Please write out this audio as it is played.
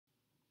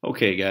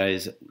Okay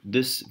guys,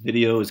 this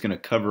video is going to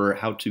cover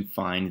how to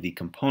find the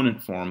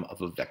component form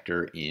of a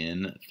vector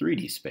in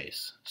 3D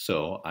space.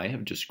 So I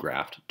have just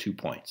graphed 2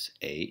 points,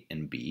 A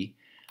and B,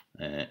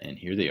 and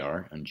here they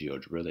are in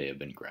GeoGebra. They have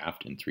been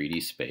graphed in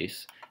 3D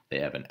space.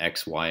 They have an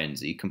X, Y, and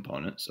Z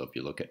component. So if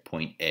you look at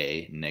point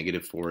A,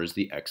 -4 is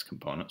the X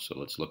component. So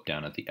let's look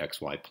down at the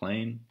XY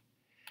plane.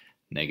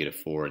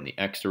 -4 in the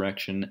X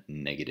direction,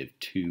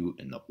 -2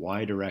 in the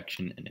Y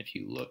direction, and if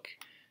you look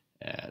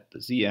at the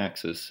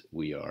z-axis,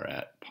 we are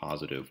at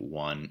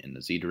 +1 in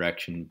the z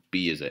direction.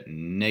 B is at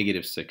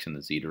 -6 in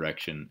the z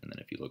direction. And then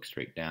if you look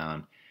straight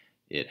down,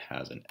 it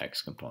has an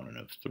x component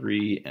of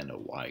 3 and a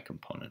y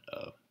component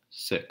of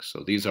 6.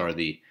 So these are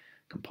the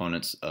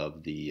components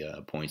of the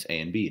points A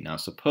and B. Now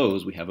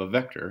suppose we have a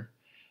vector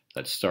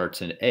that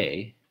starts at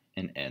A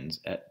and ends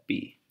at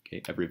B.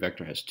 Okay? Every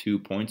vector has 2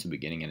 points, a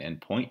beginning and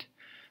end point.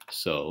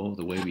 So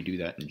the way we do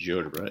that in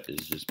GeoGebra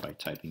is just by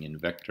typing in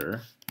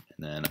vector,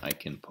 and then I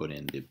can put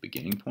in the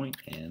beginning point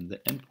and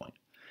the end point.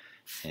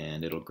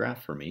 And it'll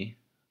graph for me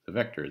the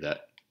vector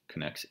that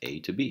connects A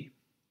to B.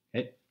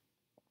 Okay?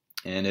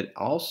 And it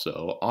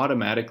also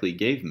automatically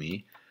gave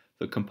me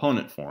the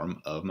component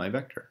form of my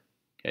vector.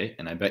 Okay?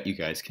 And I bet you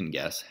guys can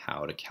guess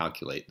how to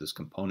calculate this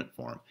component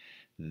form.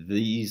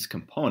 These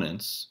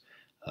components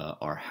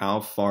are how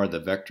far the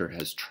vector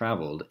has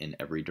traveled in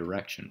every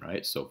direction,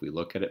 right? So if we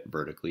look at it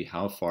vertically,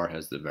 how far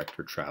has the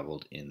vector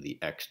traveled in the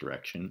x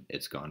direction?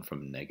 It's gone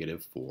from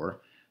 -4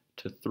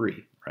 to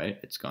 3, right?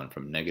 It's gone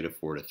from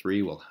 -4 to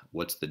 3. Well,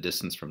 what's the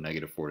distance from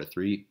 -4 to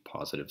 3?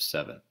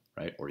 +7,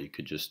 right? Or you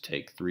could just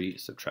take 3,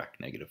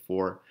 subtract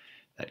 -4,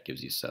 that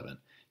gives you 7.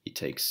 You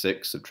take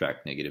 6,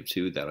 subtract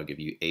 -2, that'll give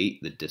you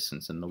 8. The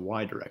distance in the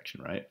y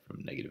direction, right?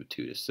 From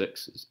 -2 to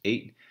 6 is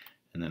 8.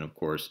 And then, of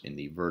course, in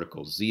the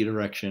vertical z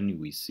direction,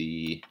 we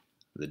see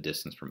the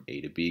distance from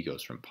A to B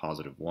goes from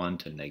 +1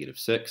 to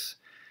 -6.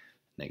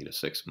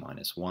 -6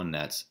 minus 1,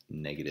 that's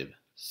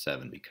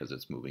 -7 because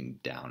it's moving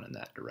down in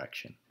that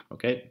direction.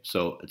 Okay,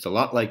 so it's a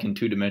lot like in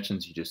 2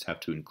 dimensions. You just have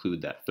to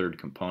include that third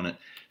component.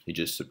 You're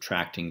just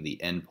subtracting the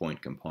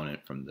endpoint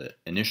component from the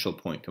initial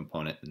point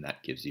component, and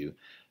that gives you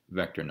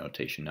vector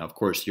notation. Now, of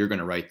course, you're going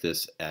to write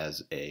this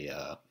as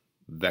a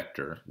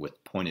vector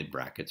with pointed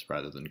brackets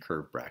rather than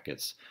curved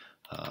brackets.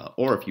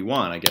 Or if you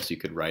want, I guess you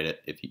could write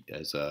it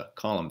as a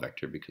column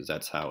vector because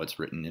that's how it's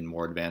written in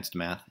more advanced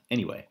math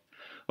anyway.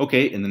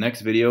 Okay, in the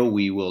next video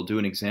we will do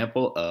an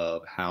example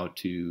of how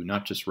to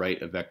not just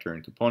write a vector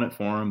in component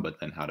form, but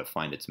then how to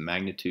find its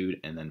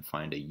magnitude and then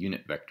find a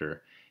unit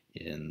vector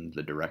in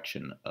the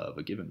direction of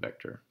a given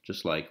vector.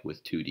 Just like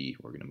with 2D,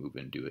 we're going to move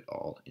and do it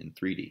all in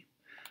 3D.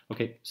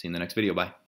 Okay, see you in the next video. Bye.